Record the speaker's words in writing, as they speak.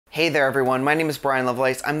Hey there everyone, my name is Brian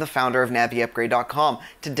Lovelace. I'm the founder of NaviUpgrade.com.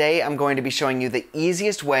 Today I'm going to be showing you the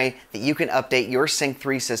easiest way that you can update your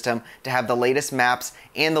Sync3 system to have the latest maps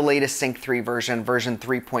and the latest Sync3 version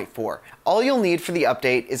 3.4. All you'll need for the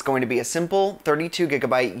update is going to be a simple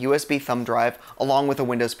 32GB USB thumb drive along with a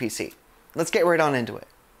Windows PC. Let's get right on into it.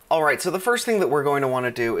 Alright, so the first thing that we're going to want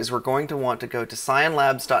to do is we're going to want to go to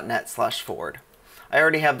cyanlabs.net/forward. I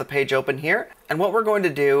already have the page open here, and what we're going to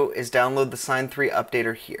do is download the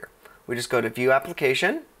Syn3Updater here. We just go to View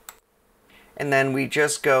Application, and then we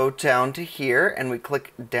just go down to here, and we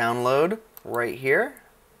click Download right here.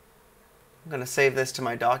 I'm going to save this to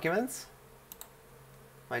my documents.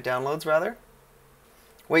 My downloads, rather.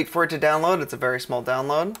 Wait for it to download. It's a very small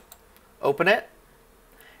download. Open it,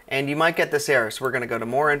 and you might get this error, so we're going to go to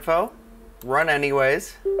More Info, Run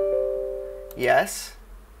Anyways, Yes,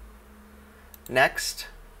 Next,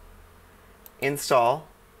 Install,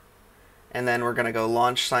 and then we're going to go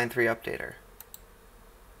Launch Syn3Updater.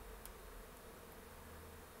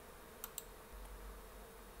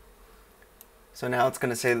 So now it's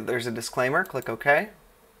going to say that there's a disclaimer. Click OK.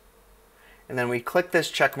 And then we click this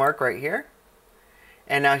check mark right here.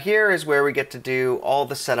 And now here is where we get to do all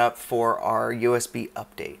the setup for our USB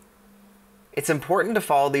update. It's important to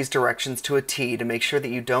follow these directions to a T to make sure that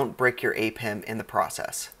you don't break your APIM in the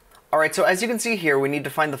process. Alright, so as you can see here, we need to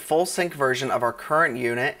find the full sync version of our current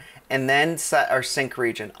unit and then set our sync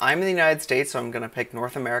region. I'm in the United States, so I'm going to pick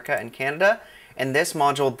North America and Canada, and this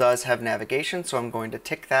module does have navigation, so I'm going to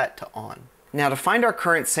tick that to on. Now to find our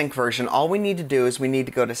current sync version, all we need to do is we need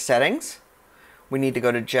to go to Settings, we need to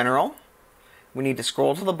go to General, we need to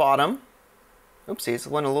scroll to the bottom, oopsies,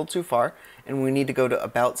 went a little too far, and we need to go to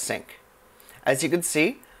About Sync. As you can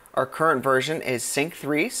see, our current version is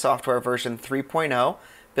Sync3, software version 3.0,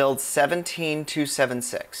 build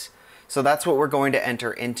 17276. So that's what we're going to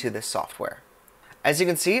enter into this software. As you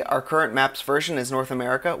can see, our current maps version is North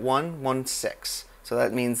America 116. So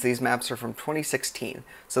that means these maps are from 2016.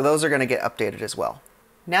 So those are going to get updated as well.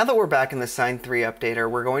 Now that we're back in the Syn3Updater,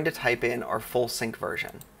 we're going to type in our full sync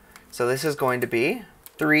version. So this is going to be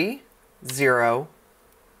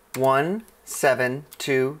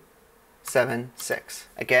 3017276.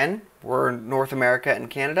 Again, we're North America and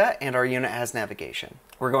Canada, and our unit has navigation.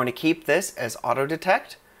 We're going to keep this as auto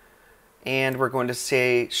detect, and we're going to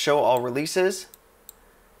say show all releases,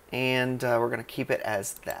 and we're going to keep it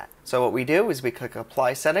as that. So what we do is we click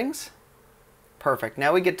apply settings. Perfect.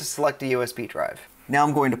 Now we get to select a USB drive. Now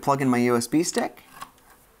I'm going to plug in my USB stick.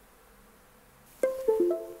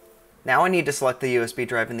 Now I need to select the USB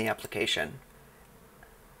drive in the application.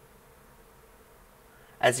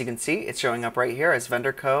 As you can see, it's showing up right here as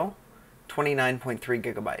vendor co 29.3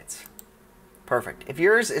 gigabytes. Perfect. If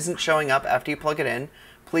yours isn't showing up after you plug it in,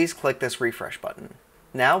 please click this refresh button.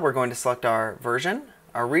 Now we're going to select our version.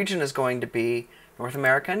 Our region is going to be North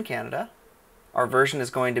America and Canada. Our version is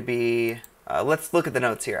going to be, let's look at the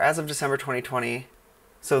notes here, as of December 2020.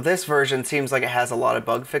 So this version seems like it has a lot of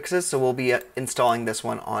bug fixes, so we'll be installing this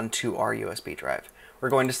one onto our USB drive. We're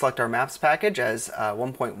going to select our maps package as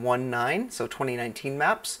 1.19, so 2019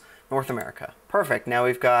 maps, North America. Perfect. Now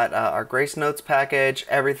we've got our Grace Notes package.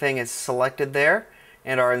 Everything is selected there,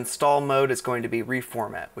 and our install mode is going to be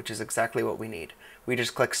reformat, which is exactly what we need. We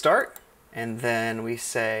just click start, and then we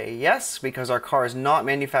say yes, because our car is not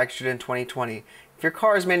manufactured in 2020. If your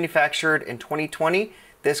car is manufactured in 2020,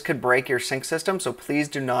 this could break your sync system, so please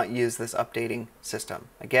do not use this updating system.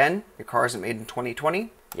 Again, your car isn't made in 2020.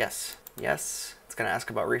 Yes, yes. It's going to ask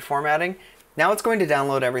about reformatting. Now it's going to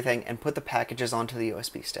download everything and put the packages onto the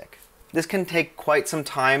USB stick. This can take quite some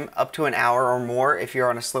time, up to an hour or more if you're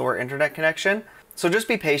on a slower internet connection. So just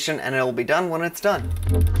be patient and it'll be done when it's done.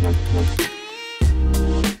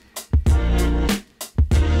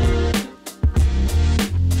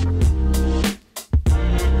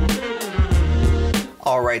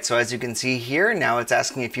 Alright, so as you can see here, now it's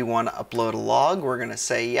asking if you want to upload a log. We're going to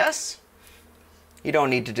say yes. You don't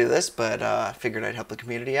need to do this, but I figured I'd help the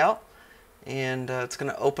community out. And it's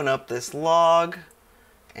going to open up this log.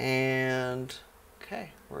 And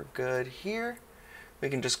okay, we're good here. We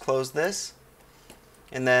can just close this.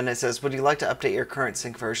 And then it says, would you like to update your current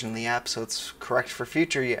sync version in the app so it's correct for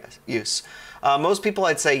future use? Most people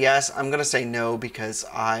I'd say yes. I'm going to say no because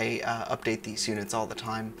I update these units all the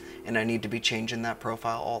time and I need to be changing that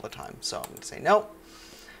profile all the time. So I'm going to say no.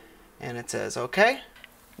 And it says okay.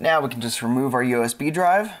 Now we can just remove our USB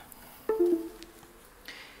drive.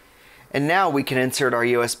 And now we can insert our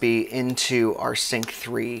USB into our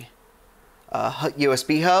Sync3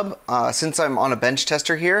 USB hub. Since I'm on a bench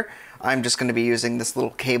tester here, I'm just going to be using this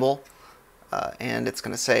little cable, and it's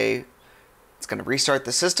going to say it's going to restart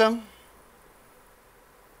the system.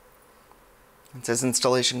 It says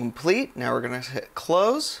installation complete. Now we're going to hit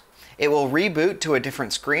close. It will reboot to a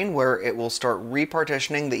different screen where it will start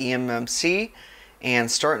repartitioning the eMMC and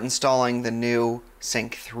start installing the new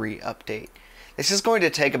Syn3 update. This is going to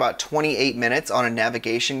take about 28 minutes on a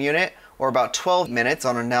navigation unit or about 12 minutes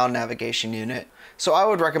on a non-navigation unit. So I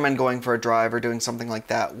would recommend going for a drive or doing something like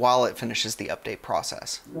that while it finishes the update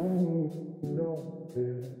process.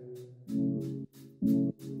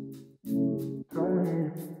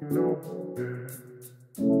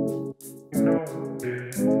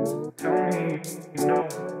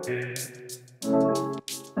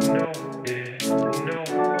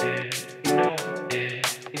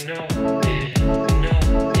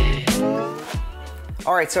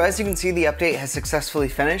 Alright, so as you can see, the update has successfully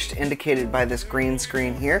finished, indicated by this green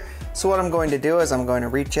screen here. So what I'm going to do is I'm going to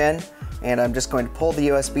reach in and I'm just going to pull the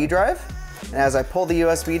USB drive. And as I pull the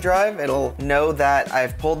USB drive, it'll know that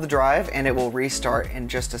I've pulled the drive and it will restart in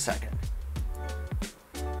just a second.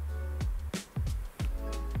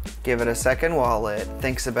 Give it a second while it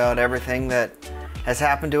thinks about everything that has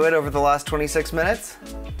happened to it over the last 26 minutes.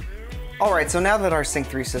 Alright, so now that our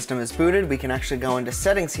Syn3 system is booted, we can actually go into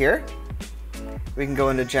settings here. We can go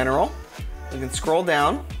into general, we can scroll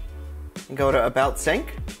down and go to about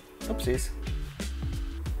sync. Oopsies.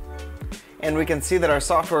 And we can see that our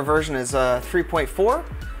software version is 3.4,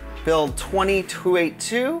 build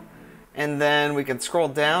 20282, and then we can scroll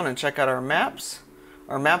down and check out our maps.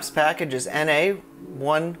 Our maps package is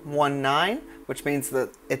NA119, which means that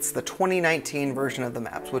it's the 2019 version of the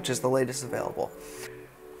maps, which is the latest available.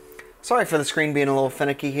 Sorry for the screen being a little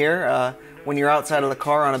finicky here. When you're outside of the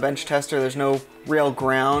car on a bench tester, there's no real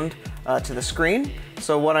ground to the screen.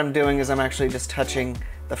 So what I'm doing is I'm actually just touching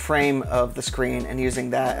the frame of the screen and using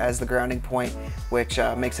that as the grounding point, which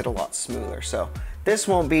makes it a lot smoother. So this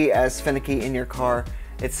won't be as finicky in your car.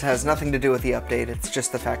 It has nothing to do with the update. It's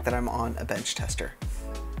just the fact that I'm on a bench tester.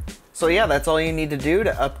 So yeah, that's all you need to do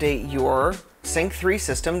to update your Syn3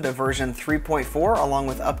 system to version 3.4, along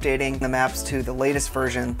with updating the maps to the latest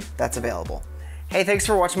version that's available. Hey, thanks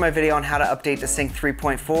for watching my video on how to update to Sync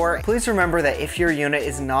 3.4. Please remember that if your unit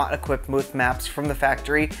is not equipped with maps from the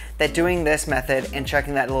factory, that doing this method and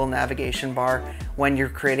checking that little navigation bar when you're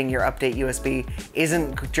creating your update USB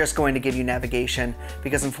isn't just going to give you navigation,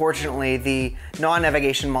 because unfortunately the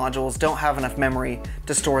non-navigation modules don't have enough memory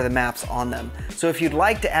to store the maps on them. So if you'd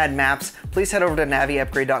like to add maps, please head over to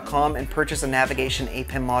NaviUpgrade.com and purchase a navigation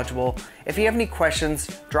APIM module. If you have any questions,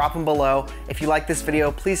 drop them below. If you like this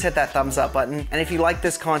video, please hit that thumbs up button. And if you like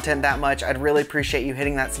this content that much, I'd really appreciate you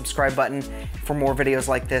hitting that subscribe button for more videos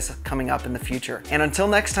like this coming up in the future. And until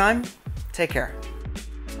next time, take care.